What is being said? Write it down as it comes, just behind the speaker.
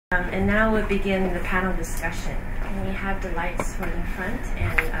And now we'll begin the panel discussion. Can we have the lights for the front,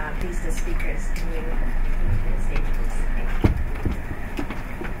 and please the speakers, can you come to the stage, please? Thank you.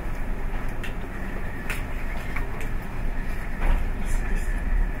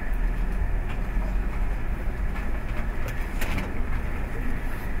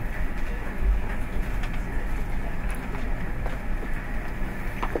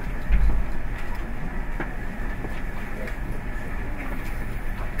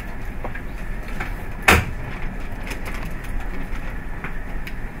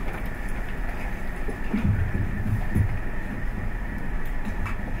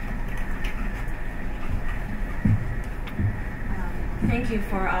 Thank you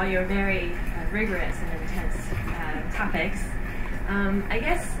for all your very rigorous and intense topics. I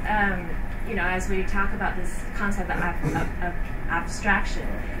guess, you know, as we talk about this concept of abstraction,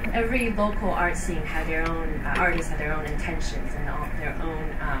 every local art scene had their own, artists had their own intentions and their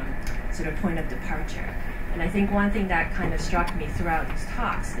own sort of point of departure. And I think one thing that kind of struck me throughout these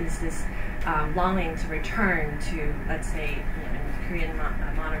talks is this longing to return to, let's say, you know, in Korean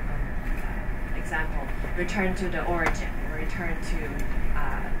modern example, return to the origin, or return to,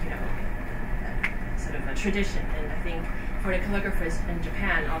 you know, sort of a tradition. And I think for the calligraphers in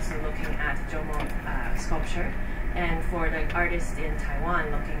Japan, also looking at Jomo sculpture, and for the artists in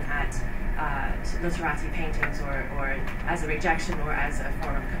Taiwan, looking at literati paintings, or as a rejection or as a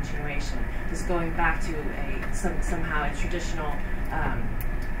form of continuation, just going back to somehow a traditional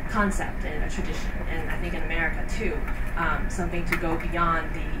concept and a tradition. And I think in America too, something to go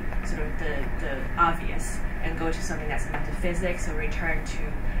beyond the sort of the obvious and go to something that's metaphysics, or return to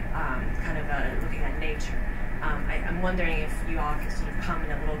kind of looking at nature. I'm wondering if you all could sort of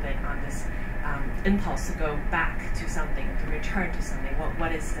comment a little bit on this impulse to go back to something, to return to something.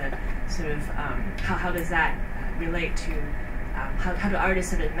 What is the sort of, how does that relate to, how do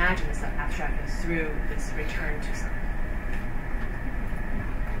artists sort of imagine this abstractness through this return to something?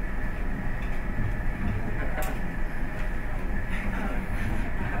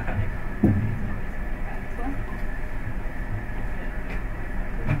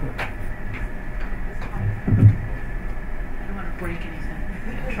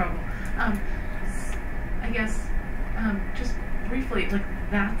 Just briefly, like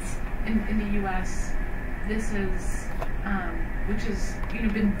that's in the U.S. This is, which has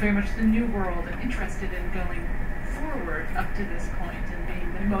been very much the new world and interested in going forward up to this point and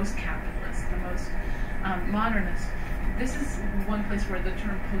being the most capitalist, the most modernist. This is one place where the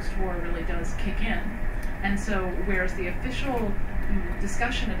term post-war really does kick in, and so whereas the official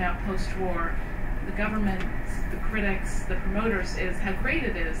discussion about post-war, the government, the critics, the promoters, is how great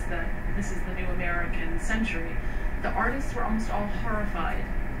it is that this is the new American century. The artists were almost all horrified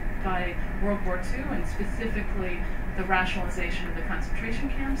by World War II, and specifically the rationalization of the concentration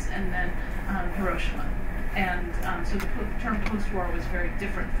camps, and then Hiroshima. And so the term post-war was very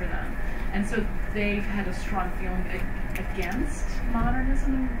different for them. And so they've had a strong feeling against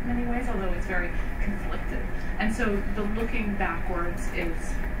modernism in many ways, although it's very conflicted. And so the looking backwards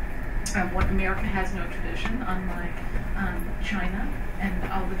is what America has no tradition, unlike China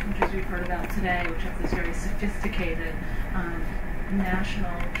and all the countries we've heard about today, which have this very sophisticated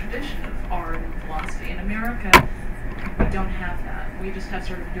national tradition of art and philosophy. In America, we don't have that. We just have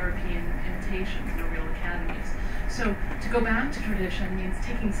sort of European imitations, no real academies. So to go back to tradition means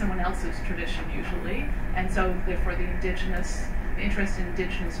taking someone else's tradition usually, and so therefore the interest in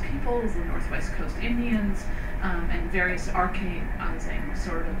indigenous peoples, the Northwest Coast Indians, and various archaizing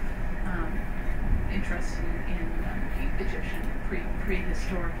sort of interest in Egyptian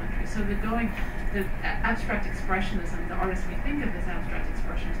prehistoric countries. So the abstract expressionism, the artists we think of as abstract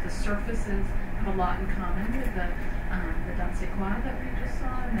expressionists, the surfaces have a lot in common with the dansequois that we just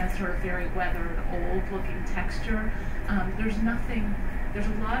saw, and that sort of very weathered, old-looking texture. There's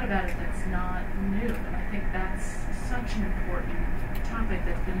a lot about it that's not new, and I think that's such an important topic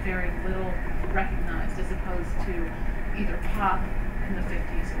that's been very little recognized, as opposed to either pop in the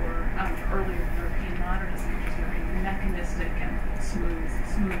 50s or earlier European modernism, which is very mechanistic and smooth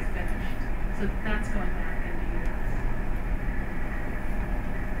finished. So that's going back in the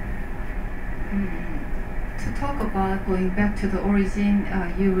US. To talk about going back to the origin,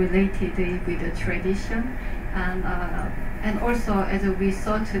 you related it with the tradition, and also as we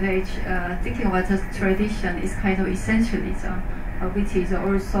saw today, thinking about the tradition is kind of essentialism, which is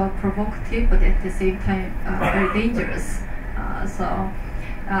also provocative, but at the same time very dangerous. So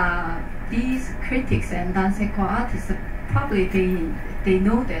these critics and dansequois artists, probably they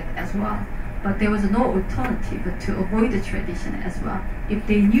know that as well. But there was no alternative to avoid the tradition as well. If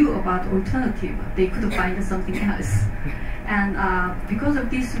they knew about alternative, they could find something else. And because of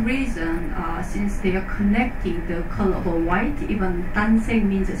this reason, since they are connecting the color of white, even dansek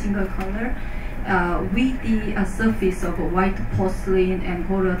means a single color, with the surface of white porcelain and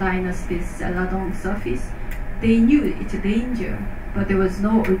Goryeo dynasty's celadon surface, they knew it's a danger, but there was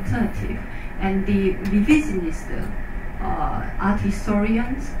no alternative. And the revisionist art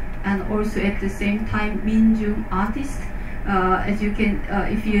historians, and also at the same time Minjung artists, as you can,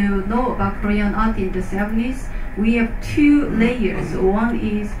 if you know about Korean art in the 70s, we have two layers. One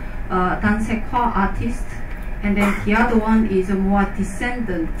is dansekwa artist, and then the other one is a more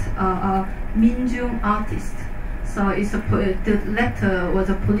descendant Minjung artist. So it's the latter was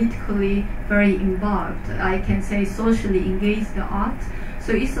a politically very involved, I can say socially engaged art.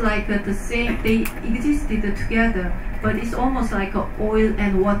 So it's like the same, they existed together, but it's almost like oil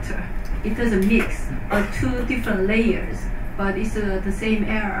and water. It doesn't mix, two different layers, but it's the same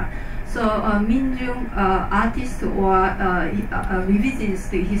era. So Minjung artists or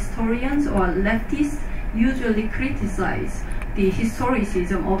revisionist historians or leftists usually criticize the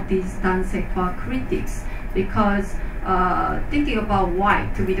historicism of these dansekwa critics, because thinking about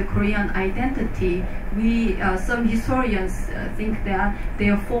white with the Korean identity, some historians think that they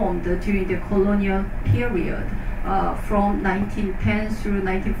are formed during the colonial period. From 1910 through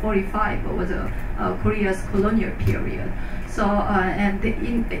 1945 was Korea's colonial period. So, and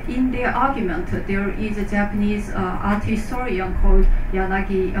in their argument, there is a Japanese art historian called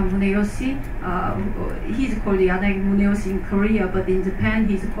Yanagi Muneyoshi. He's called Yanagi Muneyoshi in Korea, but in Japan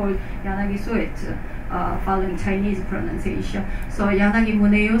he's called Yanagi Soetsu, following Chinese pronunciation. So Yanagi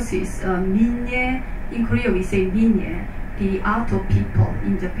Muneyoshi's Minye, in Korea we say Minye, the art of people.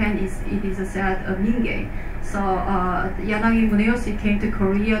 In Japan it is said Minge. So Yanagi Muneyoshi came to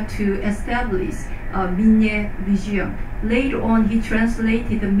Korea to establish Minye Museum. Later on, he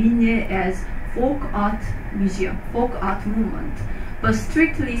translated the Minye as folk art museum, folk art movement. But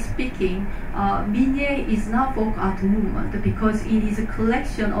strictly speaking, Minye is not folk art movement, because in his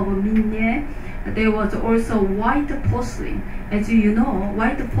collection of Minye, there was also white porcelain. As you know,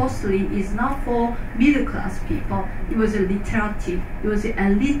 white porcelain is not for middle class people. It was a literati, it was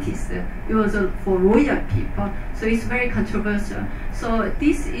elitist, it was for royal people. So it's very controversial. So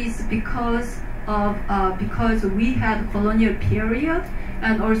this is because we had colonial period,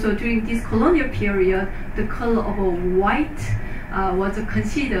 and also during this colonial period, the color of white was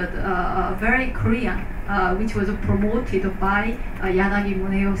considered very Korean, which was promoted by Yanagi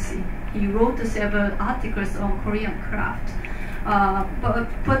Muneyoshi. He wrote several articles on Korean craft.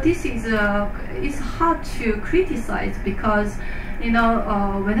 But this is it's hard to criticize, because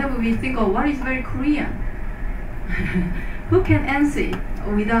whenever we think of what is very Korean, who can answer it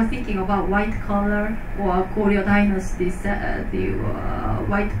without thinking about white color or Goryeo dynasty, the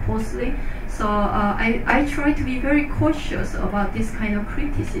white porcelain? So I try to be very cautious about this kind of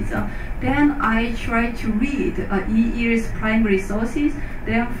criticism. Then I try to read Ye's primary sources.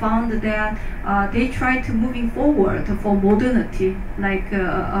 Then found that they try to moving forward for modernity, like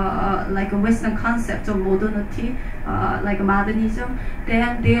a Western concept of modernity, like modernism.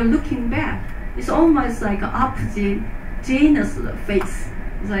 Then they are looking back. It's almost like an opposite Janus face.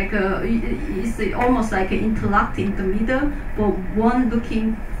 It's like it's almost like an interlocked in the middle, but one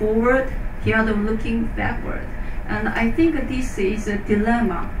looking forward, the other looking backward. And I think this is a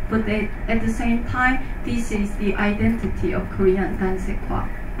dilemma, but at the same time, this is the identity of Korean dansekwa.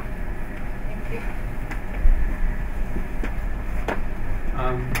 Thank you.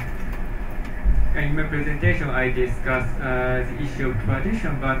 In my presentation, I discussed the issue of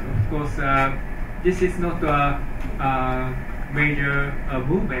tradition, but of course, this is not a major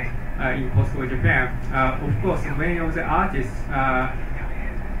movement in post-war Japan. Of course, many of the artists are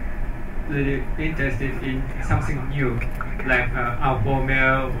really interested in something new, like art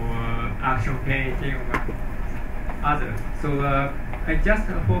formal or action painting or other. So I just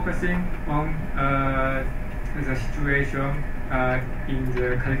focusing on the situation in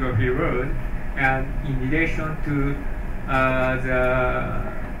the calligraphy world, and in relation to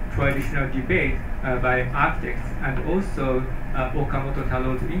the traditional debate by architects, and also Okamoto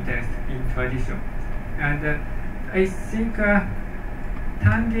Taro's interest in tradition. And I think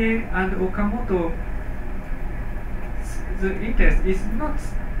Tange and Okamoto, the interest is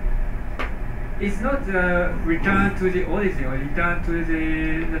not return to the origin or return to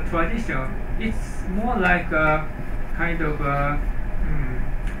the tradition. It's more like a kind of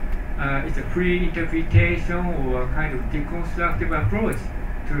it's a free interpretation or a kind of deconstructive approach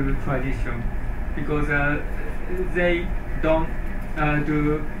to tradition, because they don't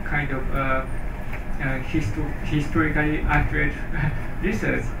do kind of historically accurate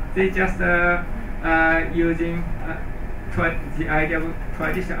research. They just using the idea of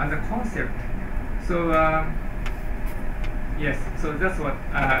tradition as a concept. So yes, so that's what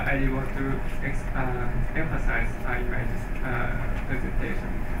I really want to emphasize in my presentation.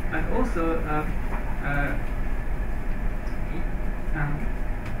 And also,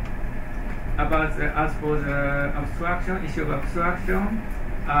 about as for the abstraction, issue of abstraction,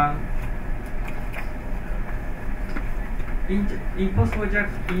 in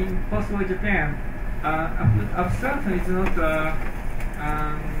post-war Japan, abstraction is not a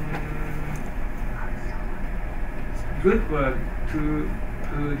good word to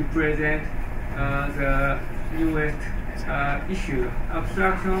represent the newest issue.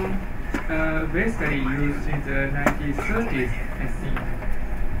 Abstraction basically used in the 1930s, I think,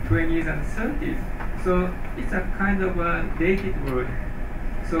 20s and 30s. So it's a kind of a dated word.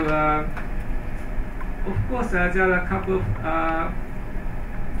 So of course there are a couple of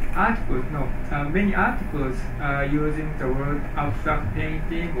articles, many articles using the word abstract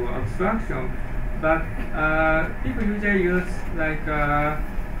painting or abstraction, but people usually use like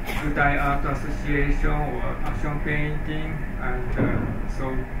Butai Art Association or action painting, and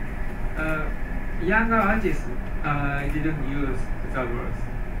so younger artists didn't use the words.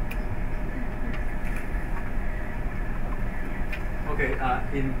 Okay,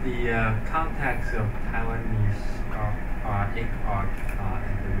 in the context of Taiwanese ink art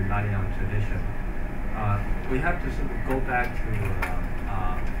and the relying on tradition, we have to sort of go back to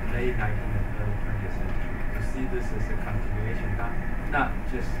late 19th and early 20th century to see this as a continuation, not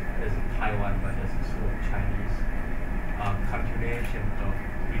just as a Taiwan, but as a sort of Chinese continuation of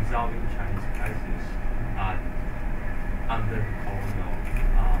resolving Chinese crisis under the colonial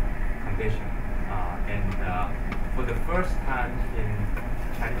condition. And for the first time in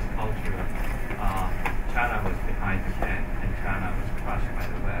Chinese culture, China was behind the hand and China was crushed by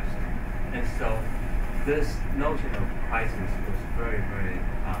the West. And so this notion of crisis was very, very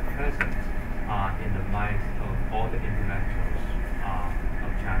present in the minds of all the intellectuals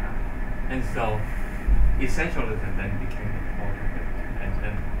of China. And so essentialism then became important, and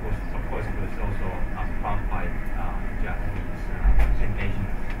of course it was also found by Japanese and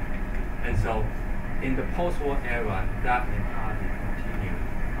Asians. And so in the post-war era, that mentality continued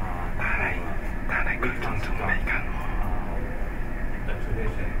to reconstruct the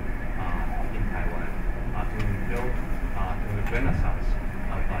tradition in Taiwan, to rebuild the renaissance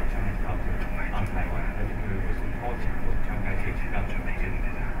of Chinese culture on Taiwan. Particularly, it was important for Chiang Kai-shek's government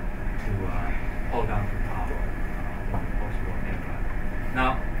to hold on to power in the post-war era.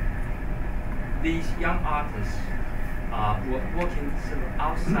 Now, these young artists were working sort of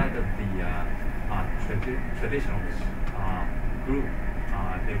outside of the traditionalist group.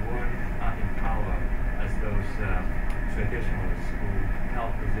 They weren't in power as those traditionalists who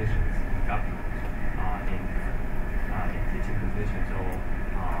held positions in government, in teaching positions, or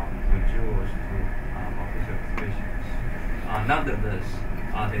withdrew to official positions. Nonetheless,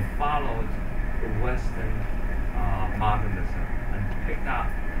 they followed the Western modernism and picked up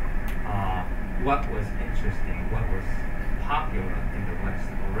what was interesting, what was popular in the West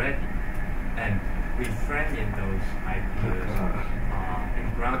already, and reframing those ideas and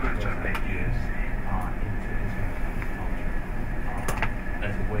grounding those ideas in traditional culture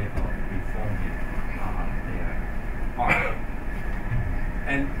as a way of reforming their art.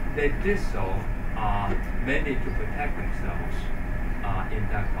 And they did so mainly to protect themselves in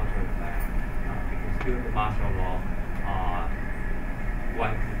that cultural environment, because during the martial law,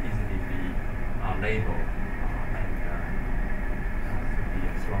 one could easily be labeled and to be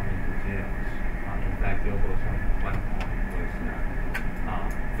thrown into jails. In fact, Gilbert at one point was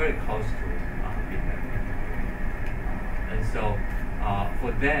very close to being executed. And so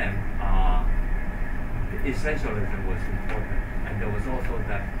for them, essentialism was important, and there was also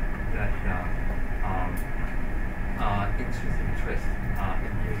that interest in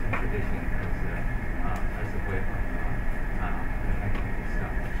using tradition as a way of protecting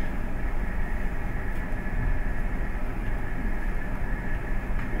itself.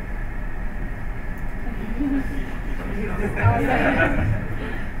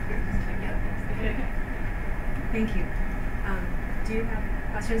 Thank you. Do you have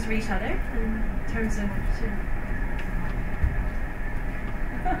questions for each other in terms of?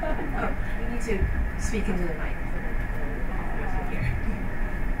 Oh, you need to speak into the mic.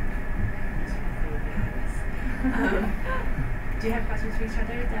 Do you have questions for each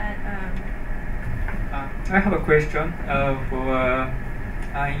other that? I have a question for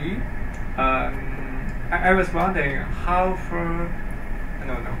Anyi. I was wondering how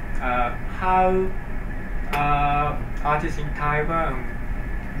artists in Taiwan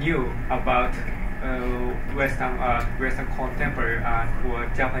knew about Western art, Western contemporary art, or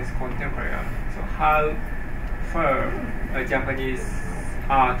Japanese contemporary art. So how far Japanese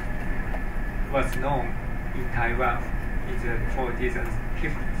art was known in Taiwan in the 40s and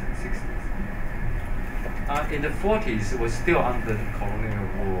 50s and 60s? In the 40s, it was still under the colonial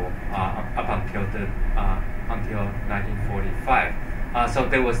rule up until 1945. So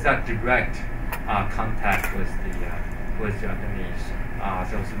there was that direct contact with Japanese. So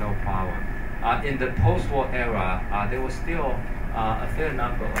there was no problem. In the post-war era, there was still a fair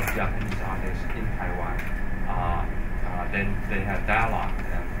number of Japanese artists in Taiwan. Then they had dialogue with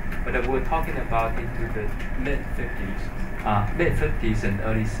them. But we're talking about into the mid-50s and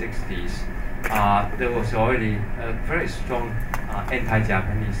early 60s. There was already a very strong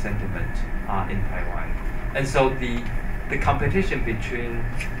anti-Japanese sentiment in Taiwan. And so the competition between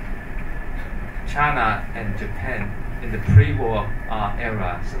China and Japan in the pre-war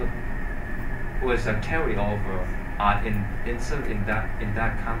era sort of was a carryover in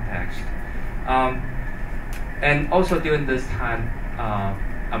that context. And also during this time,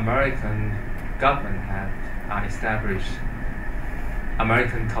 American government had established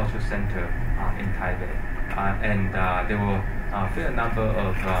American Cultural Center in Taipei, and there were a fair number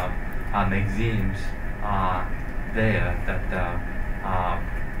of magazines there that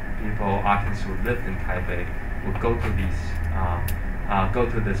people, artists who lived in Taipei, would go to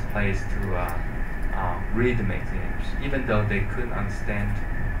this place to read the magazines, even though they couldn't understand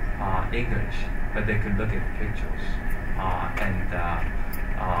English, but they could look at the pictures,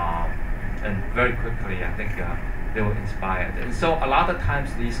 and very quickly, I think they were inspired. And so a lot of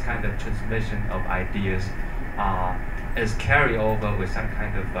times these kind of transmission of ideas is carried over with some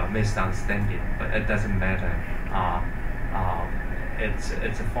kind of misunderstanding, but it doesn't matter.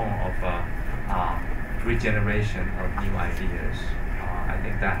 It's a form of regeneration of new ideas. I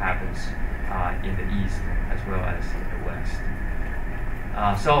think that happens in the East as well as in the West.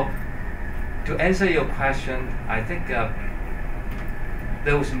 So to answer your question, I think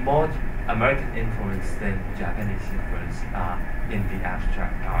there was more American influence than Japanese influence in the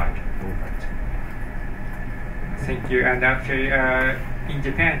abstract art movement. Thank you. And actually, in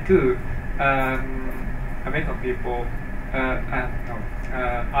Japan too, American people,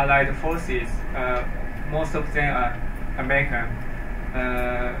 Allied forces, most of them are American,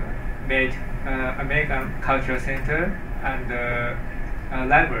 made American Cultural Center and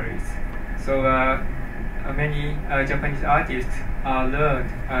libraries. So many Japanese artists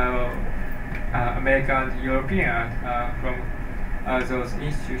learned American and European art from those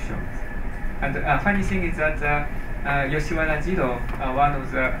institutions. And funny thing is that Yoshiwara Jiro, one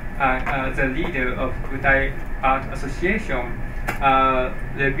of the leader of Butai Art Association,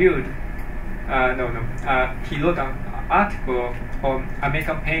 he wrote an article on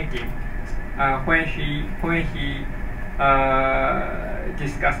American painting when he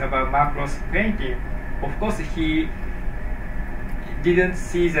discussed about Marcos painting. Of course, he didn't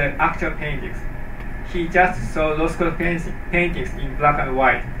see the actual paintings. He just saw Roscoe paintings in black and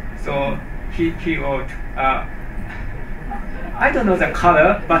white. So he wrote, I don't know the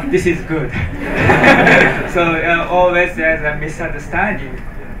color, but this is good. So always there's a misunderstanding.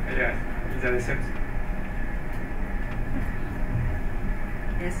 Yes, in the research.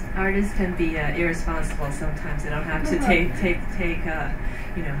 Yes, artists can be irresponsible sometimes. They don't have to take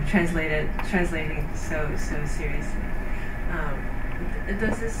translating so seriously.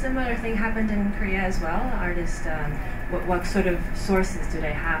 Does a similar thing happen in Korea as well? Artists, what sort of sources do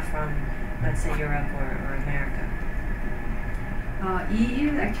they have from, let's say, Europe or America?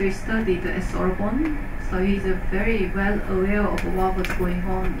 Yeon actually studied at Sorbonne, so he's very well aware of what was going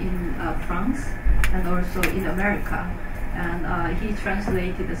on in France and also in America. And he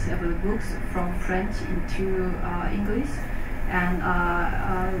translated several books from French into English, and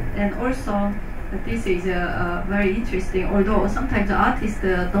also this is very interesting. Although sometimes artists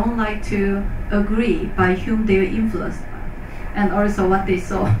don't like to agree by whom they are influenced, and also what they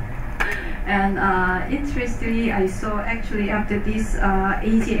saw. And interestingly, I saw actually after this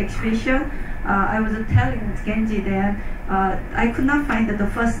AG exhibition, I was telling Genji that I could not find the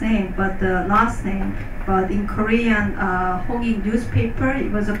first name, but the last name. But in Korean Hongik newspaper, it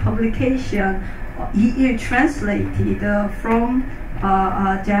was a publication. He translated from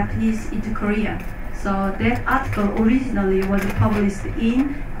Japanese into Korean. So that article originally was published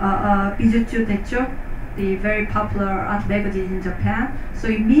in Bijutsu Daechok, the very popular art magazine in Japan. So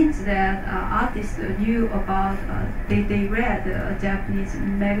it means that artists knew about, they read a Japanese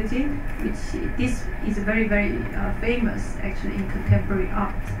magazine, which this is very, very famous actually in contemporary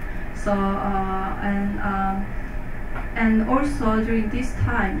art. So And also during this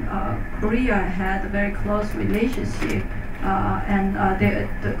time, Korea had a very close relationship, and the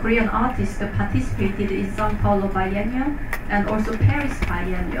Korean artists participated in Sao Paulo Biennial and also Paris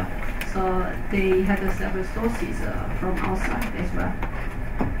Biennial. So they had several sources from outside as well.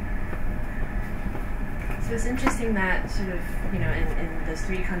 So it's interesting that sort of, in those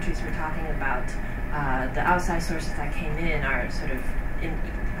three countries we're talking about, the outside sources that came in are sort of,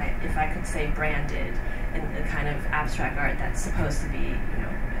 if I could say, branded in the kind of abstract art that's supposed to be,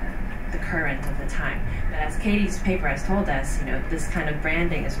 the current of the time. But as Katie's paper has told us, this kind of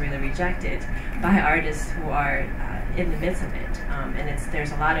branding is really rejected by artists who are in the midst of it. And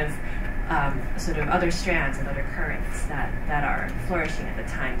there's a lot of sort of other strands and other currents that are flourishing at the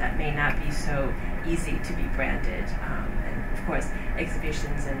time that may not be so easy to be branded. And of course,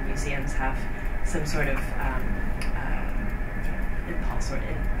 exhibitions and museums have some sort of impulse or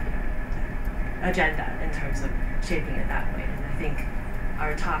agenda in terms of shaping it that way. And I think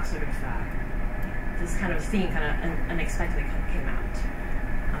our talk sort of, this kind of theme kind of unexpectedly came out.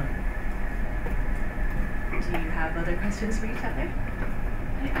 Do you have other questions for each other?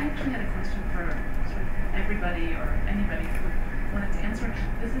 I actually had a question for sort of everybody or anybody who wanted to answer.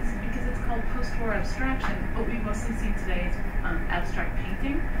 This is because it's called Postwar Abstraction. What we mostly see today is abstract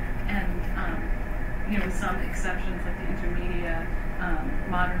painting, and with some exceptions like the intermedia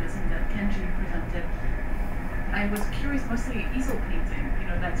modernism that Kenji presented. I was curious, mostly easel painting,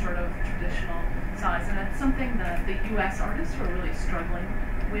 that sort of traditional size, and that's something that the U.S. artists were really struggling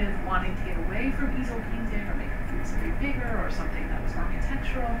with, wanting to get away from easel painting or make something bigger or something that was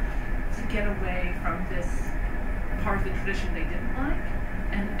architectural, to get away from this part of the tradition they didn't like.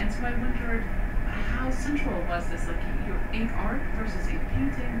 And so I wondered, how central was this, like your ink art versus ink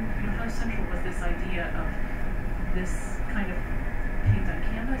painting, how central was this idea of this kind of paint on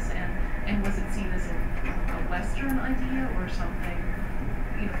canvas, and was it seen as a Western idea or something,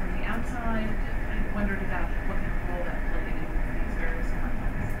 from the outside? I wondered about what kind of role that played in these various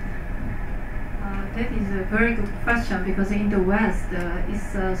contexts. That is a very good question, because in the West,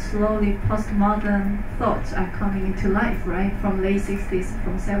 it's slowly postmodern thoughts are coming into life, right, from late 60s,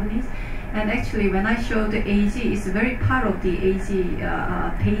 from 70s. And actually, when I showed the AG, it's very part of the AG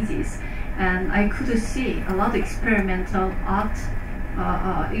pages. And I could see a lot of experimental art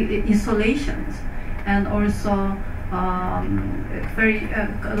installations, and also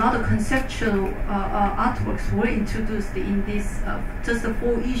a lot of conceptual artworks were introduced in this just the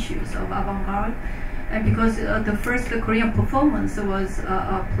 4 issues of avant-garde. And because the first Korean performance was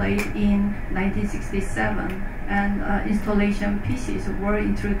played in 1967, and installation pieces were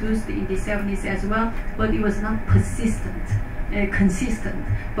introduced in the 70s as well, but it was not consistent.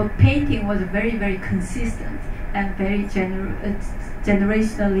 But painting was very, very consistent and very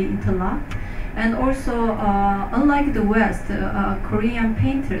generationally interlocked. And also, unlike the West, Korean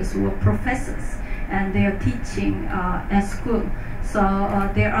painters were professors, and they are teaching at school. So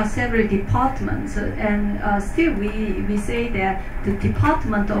there are several departments, and still we say that the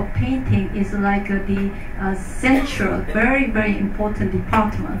department of painting is like the central, very, very important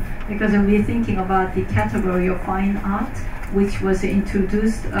department, because we're thinking about the category of fine art, which was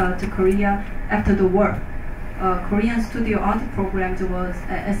introduced to Korea after the war. Korean studio art programs was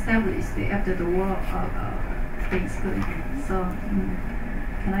established after the war, basically. So,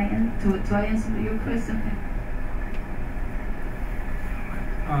 can I do I answer your question?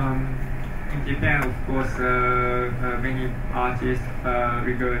 In Japan, of course, many artists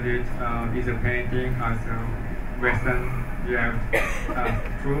regarded easel painting as a Western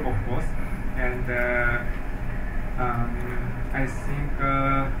tool, of course, and I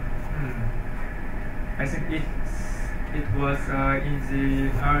think it was in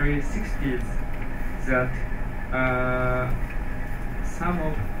the early 60s that some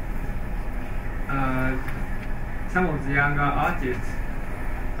of the younger artists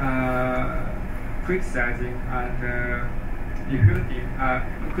criticizing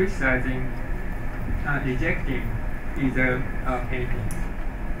and rejecting easel paintings.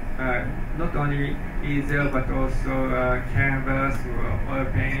 Not only easel but also canvas or oil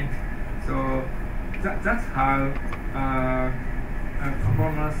paint. So that's how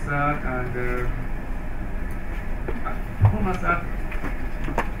performance art and performance art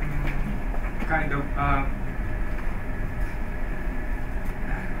kind of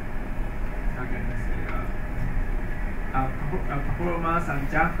performance and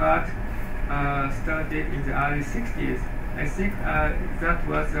junk art started in the early 60s. I think that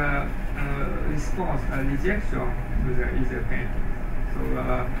was a response, a rejection to the easel painting. So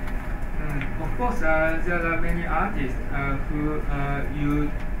of course, there are many artists who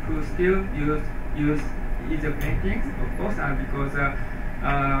still use easel paintings, of course, because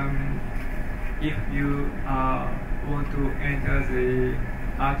if you want to enter the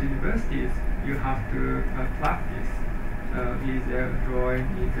art universities, you have to practice easel drawing,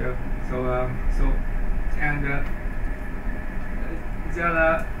 easel. And there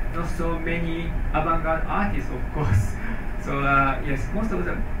are not so many avant-garde artists, of course. So yes, most of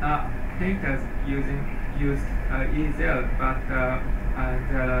the painters use easel, but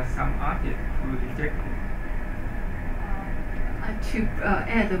there are some artists who reject it. To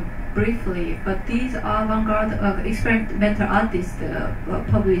add briefly, but these avant-garde experimental artists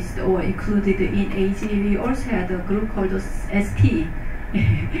published or included in AG. We also had a group called ST.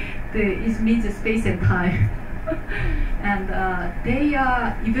 It means space and time. And they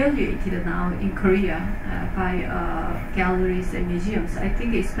are evaluated now in Korea by galleries and museums. I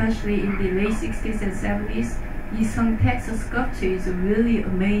think especially in the late 60s and 70s, Yi Tek's sculpture is really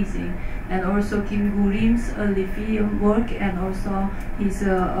amazing, and also Kim Gu-rim's early film work, and also his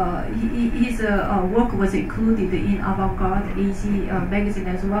work was included in Avant-Garde AG magazine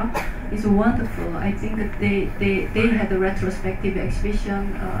as well. It's wonderful. I think that they had a retrospective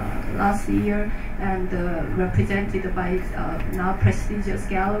exhibition last year and represented by now prestigious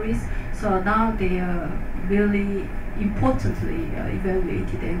galleries. So now they are really importantly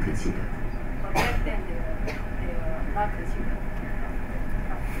evaluated and considered. But back then they were not considered.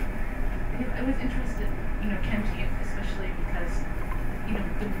 I was interested, Kenji, especially because, the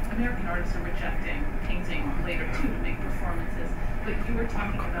American artists are rejecting painting later too to make performances. But you were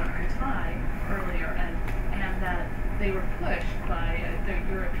talking about Wanchai earlier, and that they were pushed by their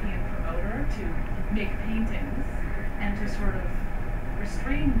European promoter to make paintings and to sort of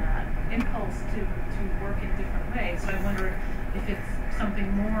restrain that impulse to work in different ways. So I wonder if it's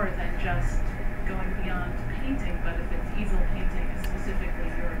something more than just going beyond painting, but if it's easel painting is specifically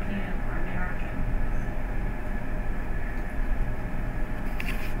European or American.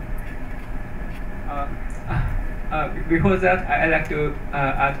 Before that, I'd like to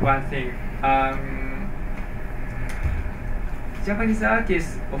add one thing. Japanese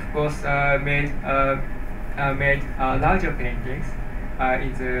artists, of course, made larger paintings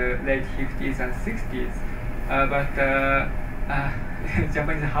in the late 50s and 60s, but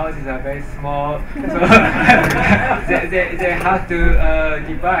Japanese houses are very small, so they had to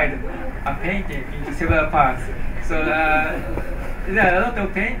divide a painting into several parts. So there are a lot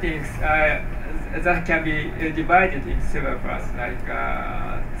of paintings that can be divided into several parts, like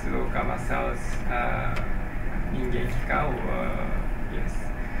Tsuoka Masao's Ningen Hika, yes.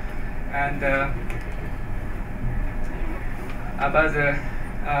 And about the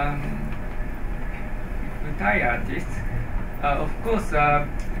Wanchai artists, of course,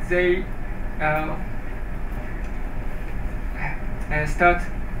 they start.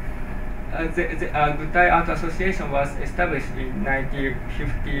 The Wanchai Art Association was established in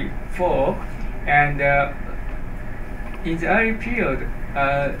 1954, and in the early period,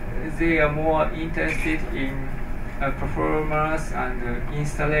 they are more interested in performance and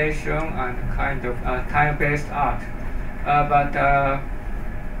installation and kind of time-based art. But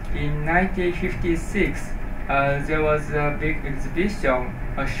in 1956, there was a big exhibition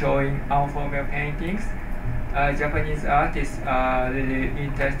showing informal paintings. Japanese artists are really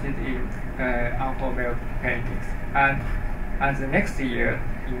interested in informal paintings. And the next year,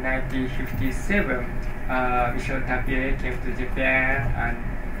 in 1957, Michel Tapier came to Japan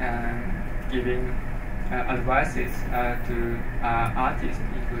and giving advices to artists,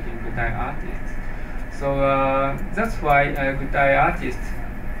 including Wanchai artists. So that's why Wanchai artists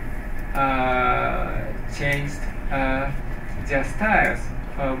changed their styles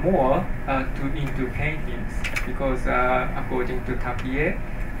more into paintings, because according to Tapier,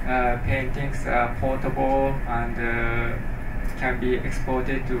 paintings are portable and can be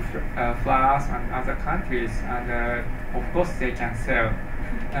exported to France and other countries, and of course they can sell.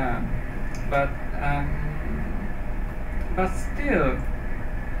 But still,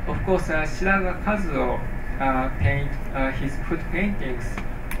 of course, Shiraga Kazuo paint his foot paintings,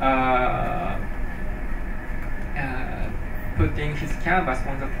 putting his canvas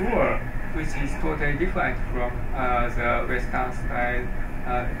on the floor, which is totally different from the Western style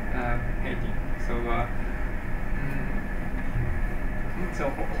painting. So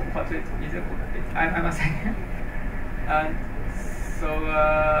what is it? I'm a second. And so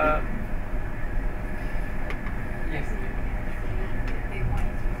yes.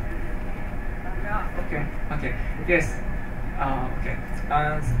 Okay. Yes. Okay.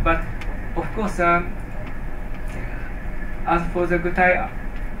 But of course, as for the Wanchai,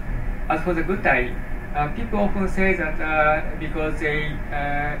 people often say that because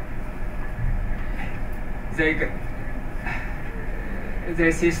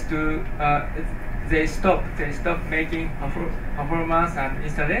they stop making performance and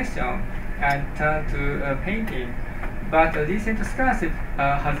installation and turn to painting. But recent scholarship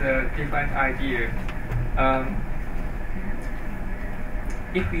has a different idea.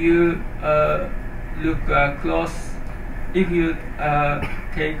 If you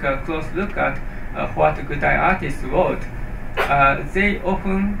take a close look at what Gutai artists wrote, they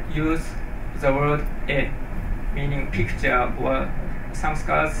often use the word "e", meaning picture, or some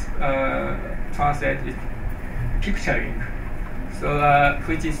scholars translate it picturing. So,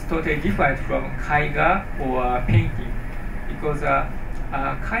 which is totally different from kaiga or painting, because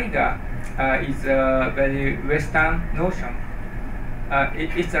kaiga is a very Western notion.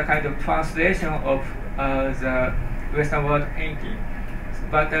 It's a kind of translation of the Western word painting.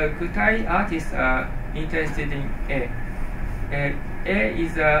 But Gutai artists are interested in "e". "E"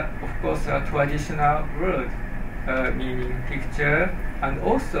 is, of course, a traditional word meaning picture, and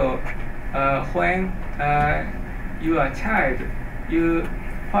also when you are a child,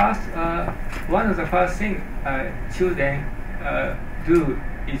 one of the first things children do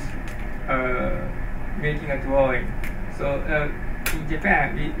is making a drawing. So in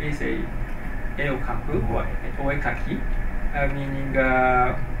Japan, we say "e o kaku" or "oekaki", meaning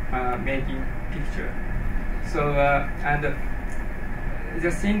making picture. So and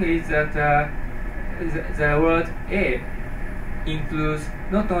the thing is that the word "e" includes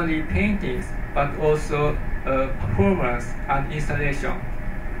not only paintings but also performance and installation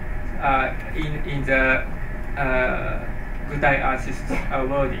in the Gutai artist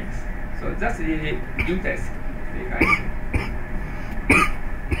wordings. So that's really interesting.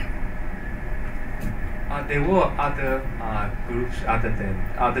 There were other groups,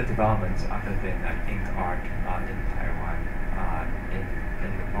 other developments, other than I think art in Taiwan in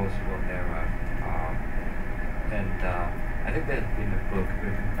the post-war era, and I think there's been a book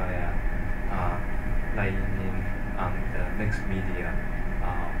written by Yeon on the mixed media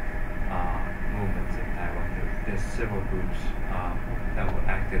movements in Taiwan. There's several groups that were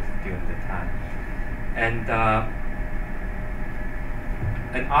active during the time, and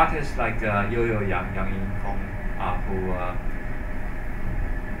an artist like Yang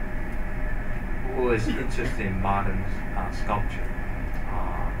who was interested in modern sculpture,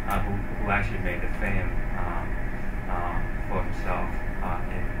 who actually made a fame for himself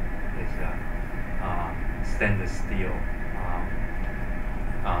in his stainless steel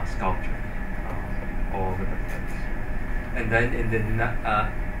sculpture all over the place. And then in the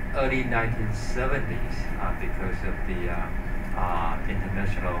early 1970s, because of the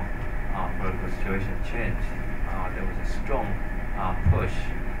international political situation changed, there was a strong push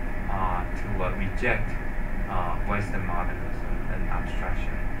to reject Western modernism and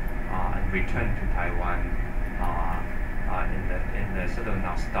abstraction and return to Taiwan in the sort of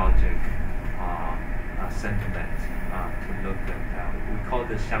nostalgic sentiment to look at, we call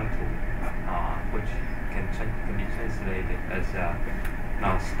this Shangtu, which can be translated as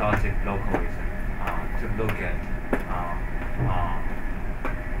nostalgic localism, to look at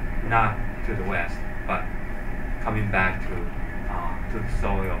not to the West, but coming back to the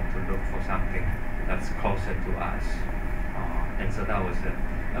soil to look for something that's closer to us. And so that was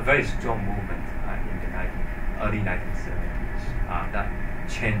a very strong movement in the early 1970s that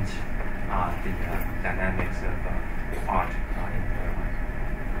changed the dynamics of art in Taiwan.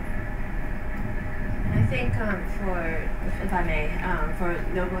 And I think if I may, for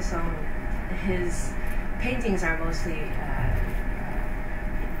Noble Song, his paintings are mostly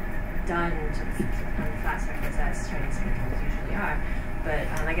done on flat surface as Chinese paintings usually are, but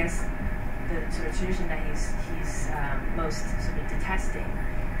I guess the sort of tradition that he's most sort of detesting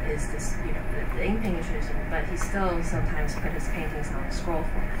is this, the ink painting tradition, but he still sometimes put his paintings on scroll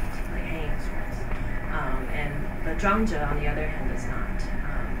format, like hanging scrolls. And the Zhangzhe, on the other hand, does not.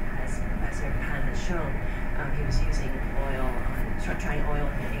 As Professor Pan has shown, he was using oil, trying oil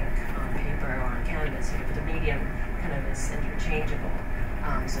and ink on paper or on canvas, but the medium kind of is interchangeable.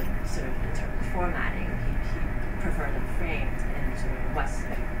 So sort of in terms of formatting, he preferred them framed in sort of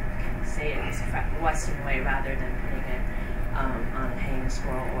Western, can say it as a Western way rather than putting it on a hanging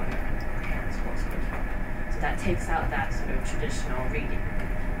scroll or hand scroll sort of format. So that takes out that sort of traditional reading.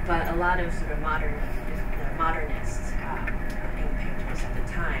 But a lot of sort of modernist ink painters at the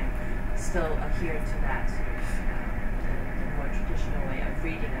time still adhered to that sort of the more traditional way of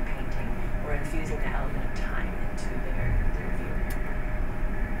reading a painting or infusing the element of time into their view.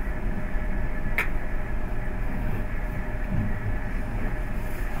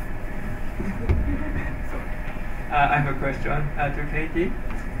 I have a question to Katie.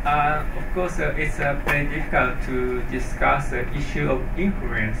 Of course, it's very difficult to discuss the issue of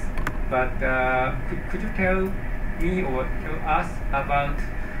influence, but could you tell me or tell us about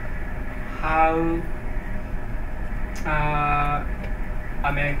how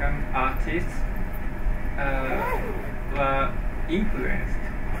American artists were influenced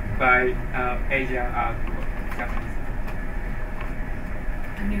by Asian art or Japanese?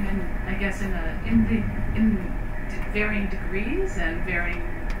 I mean, I guess in varying degrees and varying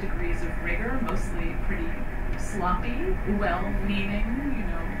degrees of rigor, mostly pretty sloppy, well-meaning, you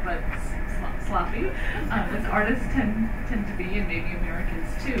know, but sloppy, as artists tend to be, and maybe Americans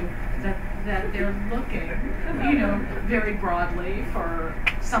too, that they're looking, you know, very broadly for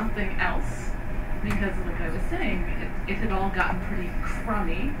something else, because like I was saying, it had all gotten pretty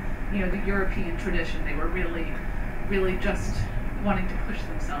crummy, you know, the European tradition, they were really just wanting to push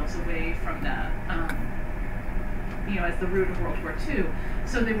themselves away from that, you know, as the root of World War II.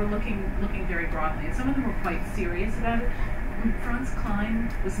 So they were looking very broadly, and some of them were quite serious about it. Franz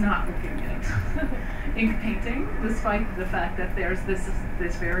Klein was not looking at ink painting, despite the fact that there's this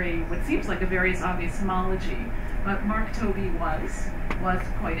very, what seems like a very obvious homology. But Mark Tobey was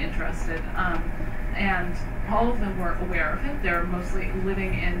quite interested, and all of them were aware of it. They're mostly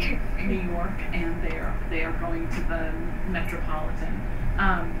living in New York, and they are going to the Metropolitan.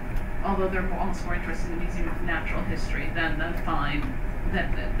 Although they're almost more interested in the Museum of Natural History than the fine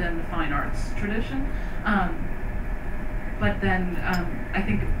arts tradition. But then I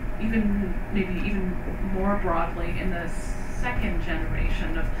think maybe even more broadly in the second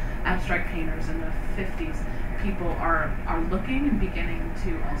generation of abstract painters in the 50s, people are looking and beginning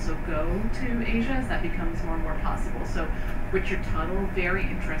to also go to Asia as that becomes more and more possible. So Richard Tuttle, very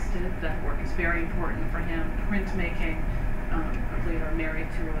interested, that work is very important for him. Printmaking, later married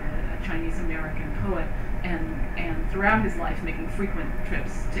to a Chinese American poet, and throughout his life making frequent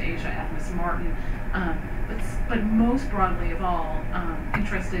trips to Asia, Agnès Martin, but most broadly of all,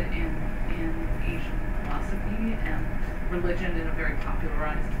 interested in Asian philosophy and religion in a very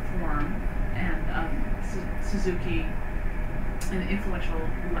popularized form, and Suzuki, and influential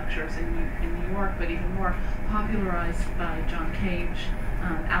lectures in New York, but even more popularized by John Cage,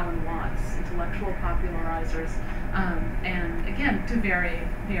 Alan Watts, intellectual popularizers, and again, to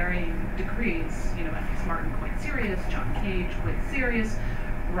varying degrees. You know, Agnès Martin quite serious, John Cage quite serious,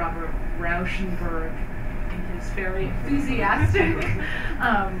 Robert Rauschenberg in his very enthusiastic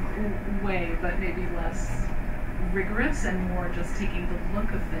way, but maybe less rigorous and more just taking the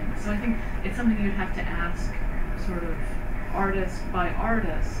look of things. So I think it's something you'd have to ask sort of artist by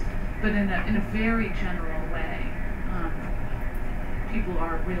artist, but in a very general way. People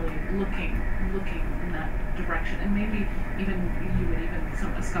are really looking in that direction, and maybe even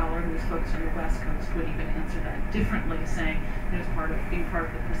a scholar who is focused on the West Coast would even answer that differently, saying, you know, as being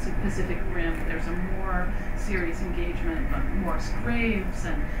part of the Pacific Rim, there's a more serious engagement, Morris Graves,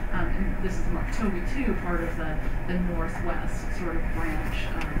 and this is Mark Tobey too, part of the Northwest sort of branch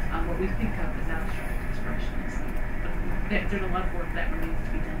of what we think of as abstract expressionism. But there's a lot of work that remains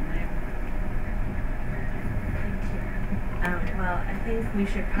to be done there. Well, I think we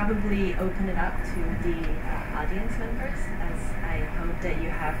should probably open it up to the audience members, as I hope that you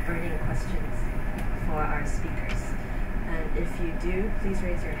have burning questions for our speakers. And if you do, please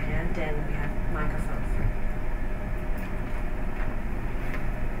raise your hand and we have a microphone for you.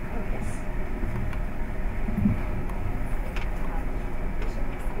 Oh, yes.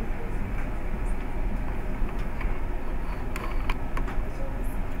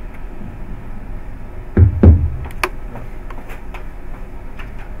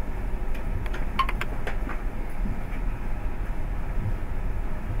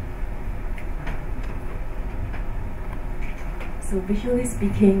 So visually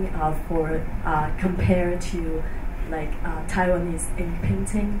speaking, compared to like Taiwanese ink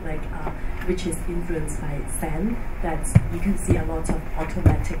painting, which is influenced by Zen, that you can see a lot of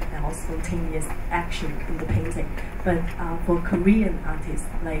automatic and spontaneous action in the painting. But for Korean artists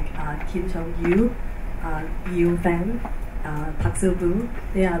like Kim Jong-il, Yu Van, Park Seo-boo,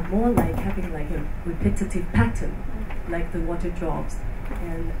 they are more like having like a repetitive pattern, like the water drops.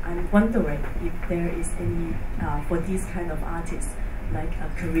 And I'm wondering if there is any, for these kind of artists, like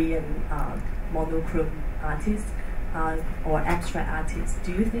a Korean monochrome artists or abstract artists,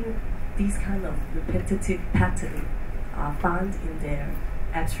 do you think these kind of repetitive pattern found in their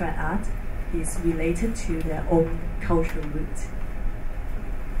abstract art is related to their own cultural roots?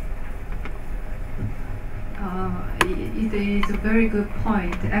 It is a very good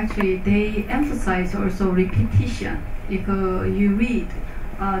point. Actually, they emphasize also repetition. If you read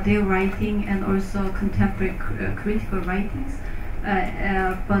their writing and also contemporary critical writings,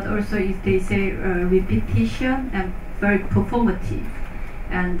 but also they say repetition and very performative,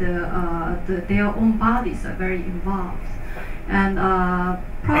 and their own bodies are very involved. And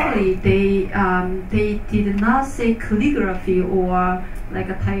probably they did not say calligraphy or like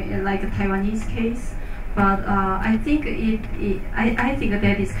a Taiwanese case, but I think I think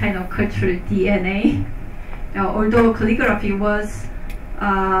that is kind of cultural DNA. Although calligraphy was,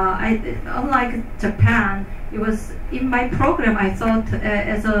 unlike Japan, it was in my program. I thought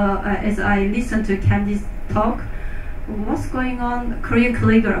as I listened to Candy's talk, what's going on Korean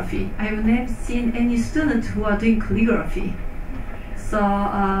calligraphy? I have never seen any students who are doing calligraphy. So,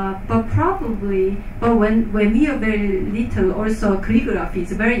 but when we are very little, also calligraphy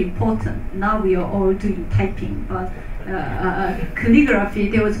is very important. Now we are all doing typing, but calligraphy,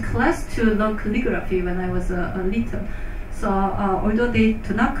 there was a class to learn calligraphy when I was little. So, although they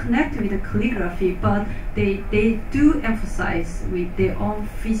do not connect with the calligraphy, but they do emphasize with their own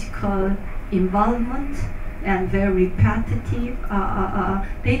physical involvement and very repetitive.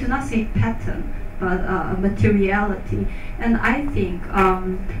 They do not say pattern, but materiality. And I think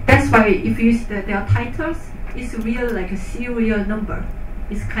that's why if you see that their titles, it's really like a serial number.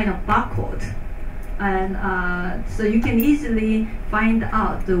 It's kind of barcode. And so you can easily find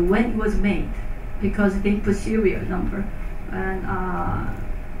out when it was made because they put serial number. And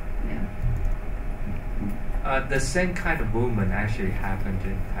the same kind of movement actually happened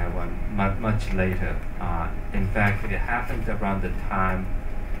in Taiwan much later. In fact, it happened around the time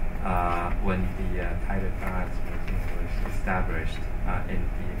when the Taipei Fine Arts Museum was established in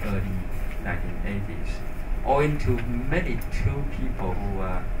the early 1980s, owing to many two people who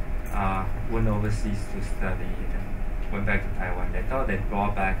went overseas to study and went back to Taiwan. They thought they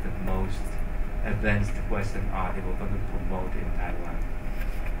brought back the most advanced Western art they were going to promote in Taiwan.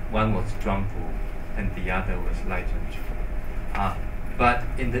 One was Zhuangfu, and the other was literature. But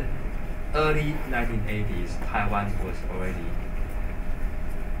in the early 1980s, Taiwan was already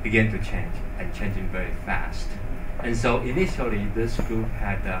began to change, and changing very fast. And so initially, this group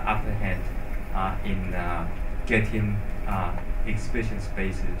had the upper hand in getting exhibition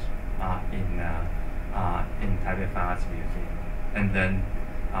spaces in Taipei Fine Arts Museum. And then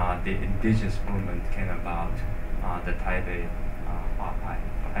the indigenous movement came about, the Taipei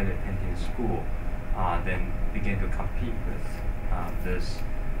Painting School then began to compete with this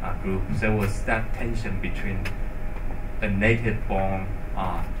group. There was that tension between a native-born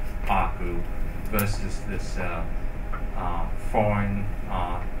art group versus this foreign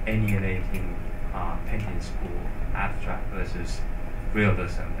alienating painting school, abstract versus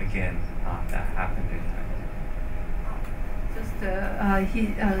realism. Again, that happened in Taiwan. Just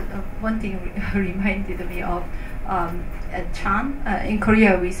one thing reminded me of Chan. In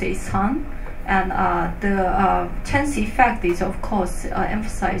Korea, we say sun. And the chance effect is, of course,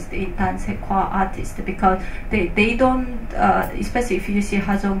 emphasized in Dansei-kwa artists because they don't, especially if you see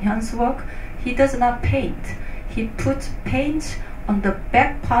Ha Jong-hyun's work, he does not paint. He puts paint on the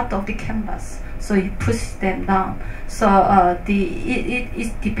back part of the canvas, so he pushes them down. So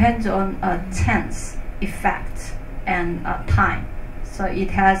it depends on chance effect and time. So it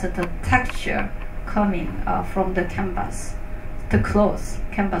has the texture coming from the canvas. The clothes,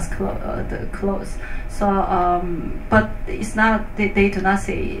 canvas the clothes. So, but it's not. They do not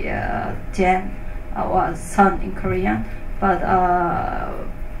say Jan or sun in Korean, but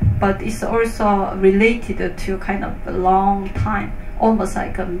it's also related to kind of a long time, almost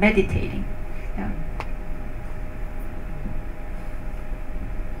like a meditating. Yeah.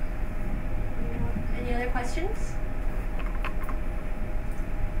 Any other questions?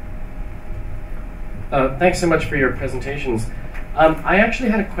 Thanks so much for your presentations. I actually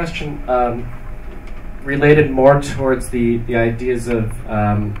had a question related more towards the ideas of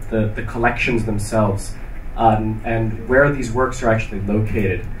the collections themselves and where these works are actually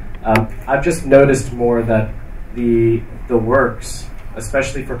located. I've just noticed more that the works,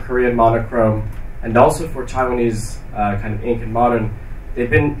 especially for Korean monochrome and also for Taiwanese kind of ink and modern,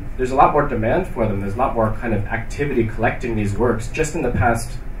 there's a lot more demand for them. There's a lot more kind of activity collecting these works just in the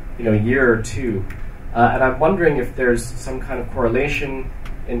past year or two. And I'm wondering if there's some kind of correlation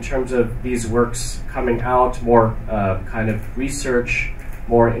in terms of these works coming out, more kind of research,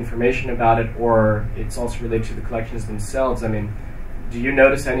 more information about it, or it's also related to the collections themselves. I mean, do you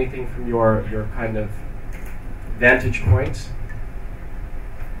notice anything from your kind of vantage point?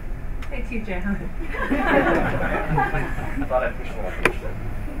 Thank you, Jehan. I thought I pushed that.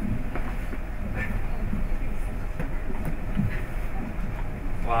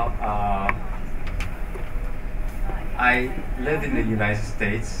 Well, I live in the United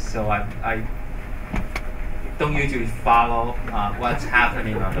States, so I don't usually follow what's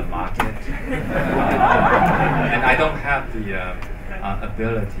happening on the market, and I don't have the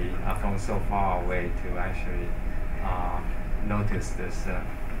ability from so far away to actually notice this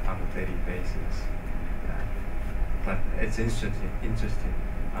on a daily basis. But it's interesting to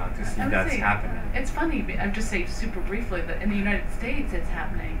see that's happening. It's funny. I'll just say super briefly that in the United States, it's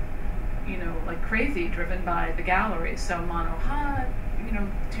happening, you know, like crazy, driven by the galleries. So Monoha, you know,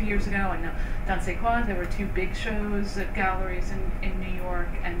 2 years ago, and now Dansei Kwa, there were 2 big shows at galleries in New York,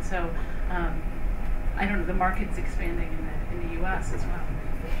 and so I don't know, the market's expanding in the U.S. as well.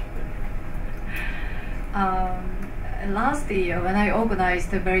 Last year, when I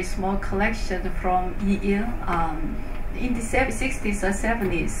organized a very small collection from Yeon, in the 60s or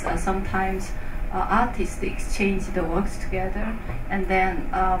 70s, sometimes artists exchange the works together, and then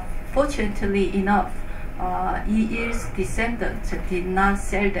fortunately enough, Yeon's descendants did not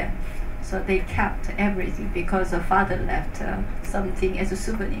sell them, so they kept everything because the father left something as a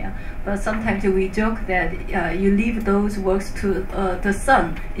souvenir. But sometimes we joke that you leave those works to the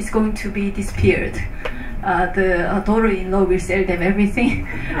son, it's going to be disappeared. The daughter-in-law will sell them everything.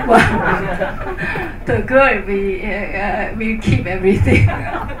 Well, the girl will keep everything.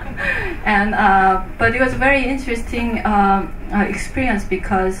 And but it was a very interesting experience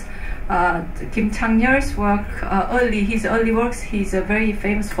because Kim Chang-yeol's work, his early works, he's very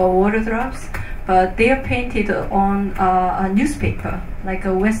famous for water drops, but they are painted on a newspaper, like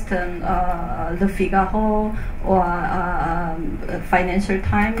a Western, Le Figaro or Financial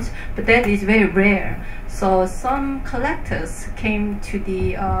Times, but that is very rare. So some collectors came to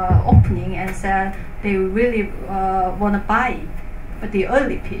the opening and said they really want to buy the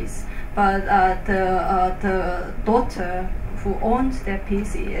early piece, but the daughter who owns that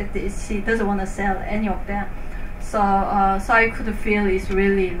piece, she doesn't want to sell any of them. So I could feel it's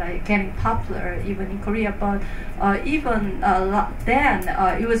really like getting popular even in Korea, but even then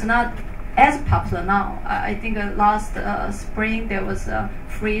it was not as popular now. I think last spring there was a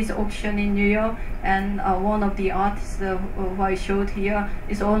freeze auction in New York, and one of the artists who I showed here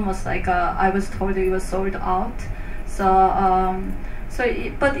is almost like I was told it was sold out. So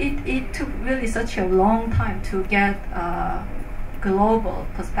but it took really such a long time to get global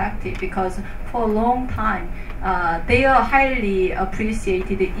perspective, because for a long time they are highly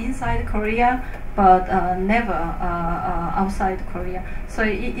appreciated inside Korea, but never outside Korea. So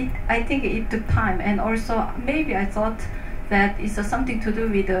I think it took time, and also maybe I thought that it's something to do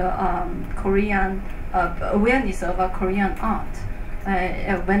with the Korean awareness of Korean art.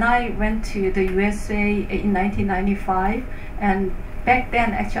 When I went to the USA in 1995, and back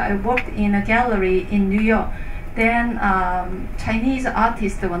then actually I worked in a gallery in New York, then Chinese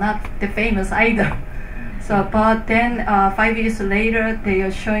artists were not the famous either. So, but then 5 years later, they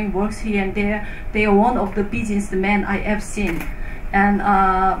are showing works here and there. They are one of the businessmen I have seen, and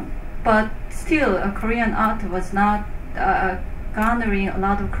but still, Korean art was not garnering a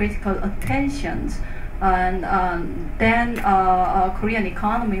lot of critical attention. And then Korean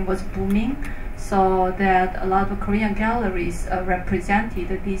economy was booming, so that a lot of Korean galleries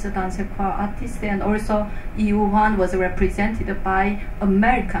represented these Dansei Kwa artists, and also EU1 was represented by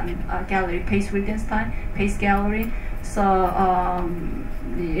American gallery, Pace Wittgenstein, Pace Gallery. So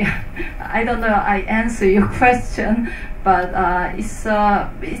yeah, I don't know I answer your question, but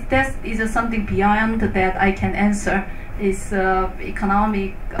that is something beyond that I can answer. It's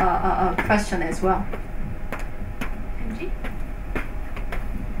economic question as well.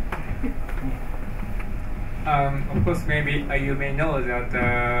 Of course, maybe you may know that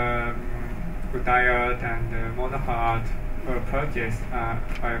good art and monoha art were purchased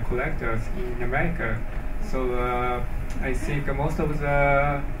by collectors in America. So I think most of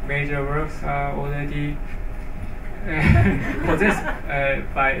the major works are already possessed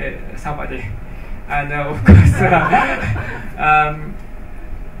by somebody. And of course,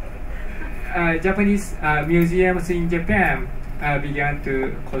 Japanese museums in Japan began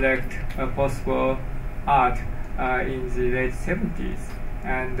to collect post-war art in the late 70s,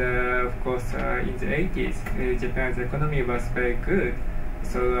 and of course in the 80s Japan's economy was very good,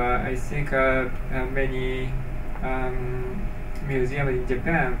 so I think many museums in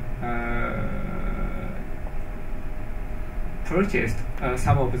Japan purchased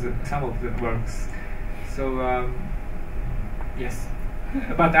some of the works. So yes,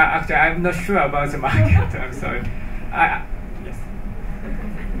 but actually I'm not sure about the market. I'm sorry. Yes.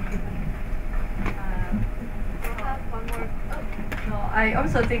 I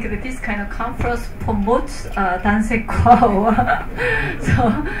also think that this kind of conference promotes Dansei Kwa. So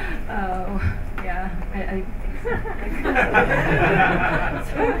yeah, I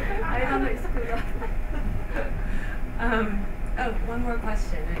I don't know, it's good. Oh, one more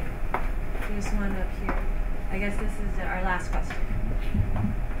question. There's one up here. I guess this is our last question.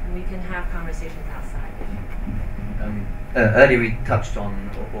 And we can have conversations outside. Earlier we touched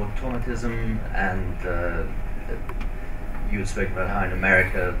on automatism, and you had spoken about how in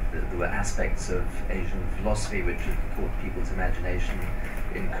America there were aspects of Asian philosophy which had caught people's imagination.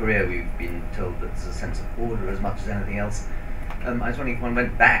 In Korea we've been told that there's a sense of order as much as anything else. I was wondering if one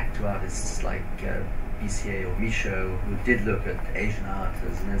went back to artists like BCA or Michaud, who did look at Asian art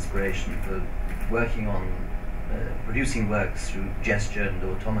as an inspiration for working on producing works through gesture and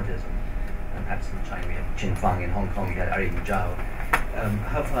automatism. And perhaps in China we had Chin Fang, in Hong Kong we had Arim Zhao.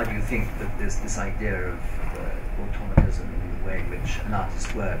 How far do you think that this idea of automatism and the way in which an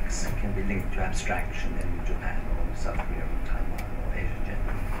artist works can be linked to abstraction in Japan or South Korea or Taiwan or Asia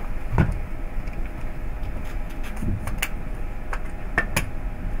generally?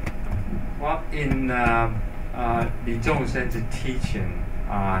 Well, in Li Zhongshen's teaching,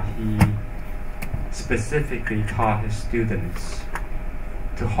 he specifically taught his students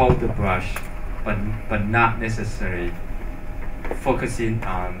to hold the brush, but not necessarily focusing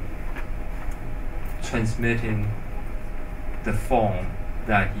on transmitting the form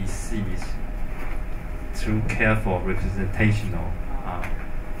that he sees through careful representational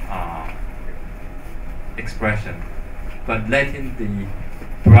expression, but letting the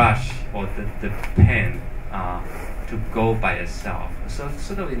brush or the pen to go by itself. So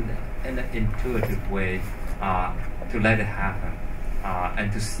sort of in an intuitive way to let it happen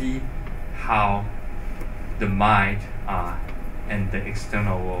and to see how the mind and the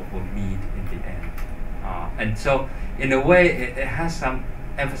external will meet in the end. And so in a way it has some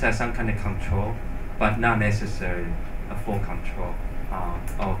emphasize some kind of control, but not necessarily a full control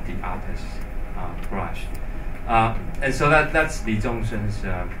of the artist's brush. And so that's Li Zhongshen's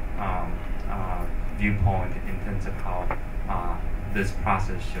viewpoint in terms of how this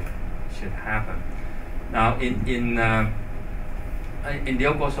process should happen. Now, in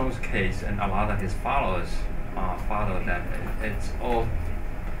Liu Guosong's case, and a lot of his followers follow that it's all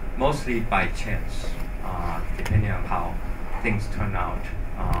mostly by chance, depending on how things turn out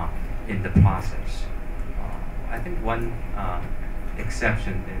in the process. I think one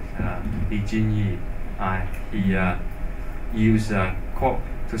exception is Li Jinyi. He used cork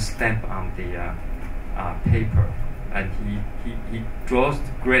to stamp on the paper, and he draws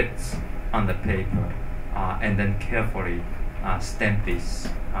the grids on the paper and then carefully stamp these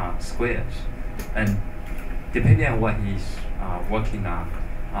squares. And depending on what he's working on,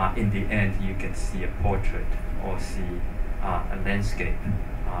 in the end you can see a portrait or see a landscape,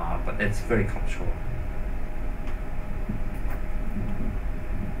 but it's very controlled.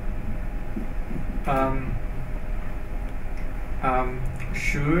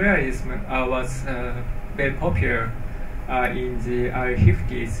 Surrealism was very popular in the early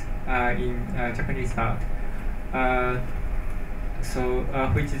 50s in Japanese art.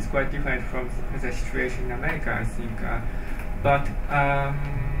 Which is quite different from the situation in America, I think. But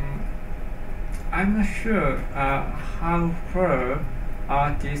I'm not sure how far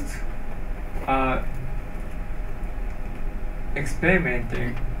artists are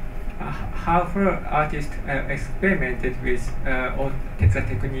experimenting. How far artists experimented with the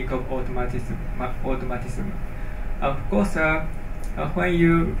technique of automatism. Of course, when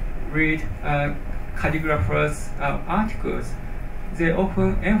you read calligraphers' articles, they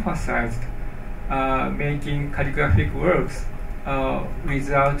often emphasized making calligraphic works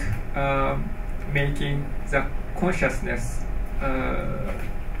without making the consciousness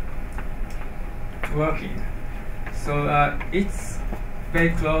working. So it's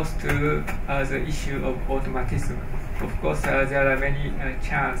very close to the issue of automatism. Of course, there are many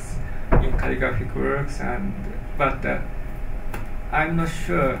chants in calligraphic works, but I'm not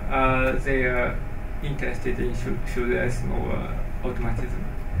sure they are interested in surrealism or automatism.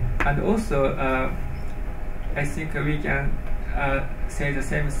 And also, I think we can say the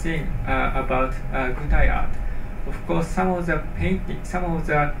same thing about Gutai art. Of course, some of the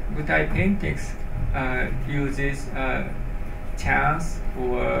Gutai paintings uses chance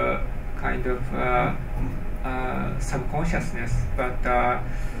or kind of subconsciousness, but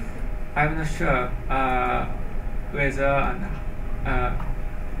I'm not sure whether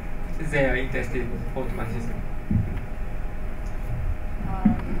they are interested in automatism.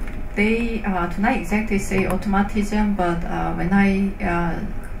 They do not exactly say automatism, but when I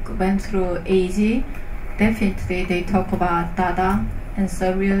went through AG, definitely they talk about Dada and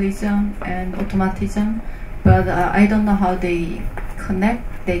surrealism and automatism, but I don't know how they connect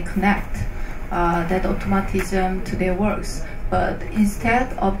that automatism to their works. but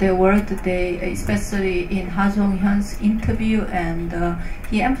instead of the word, they, especially in Ha Jong-hyun's interview, and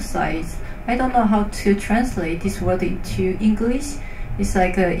he emphasized, I don't know how to translate this word into English. It's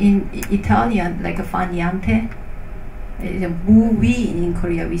like in Italian, like a faniante. Movie in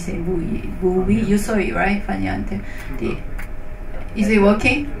Korea, we say movie. You saw it, right? Faniante. Is it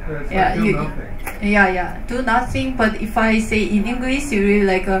working? Yeah, yeah. Do nothing. But if I say in English, you really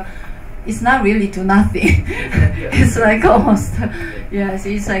like it's not really do nothing. It's like almost, yes,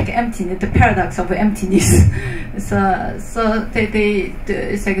 it's like emptiness, the paradox of emptiness. So they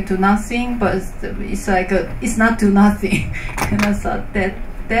it's like do nothing, but it's like it's not do nothing. So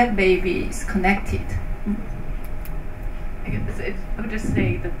that maybe is connected. I would just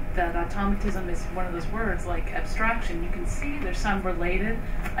say that automatism is one of those words like abstraction. You can see there's some related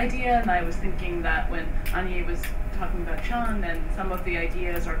idea, and I was thinking that when Anye was talking about Chung, and some of the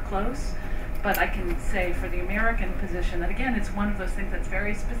ideas are close, but I can say for the American position that again it's one of those things that's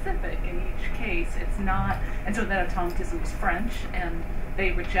very specific in each case. It's not, and so that automatism was French, and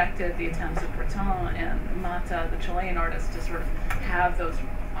they rejected the attempts of Breton and Mata, the Chilean artist, to sort of have those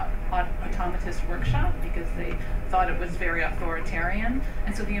automatist workshop because they thought it was very authoritarian.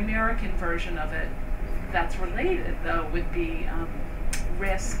 And so the American version of it that's related though would be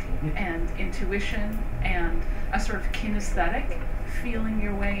risk and intuition and a sort of kinesthetic, feeling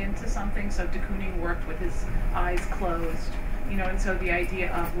your way into something. So de Kooning worked with his eyes closed, you know, and so the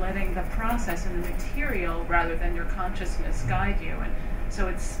idea of letting the process and the material rather than your consciousness guide you. And so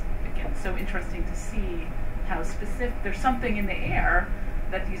it's again so interesting to see how specific, there's something in the air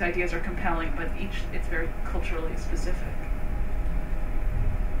that these ideas are compelling, but it's very culturally specific.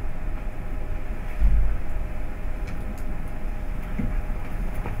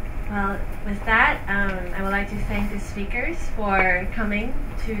 Well, with that, I would like to thank the speakers for coming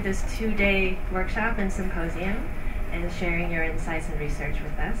to this 2-day workshop and symposium and sharing your insights and research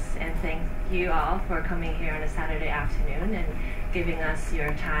with us. And thank you all for coming here on a Saturday afternoon and giving us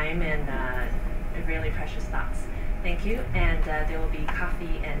your time and really precious thoughts. Thank you, and there will be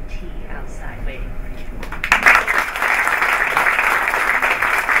coffee and tea outside waiting for you.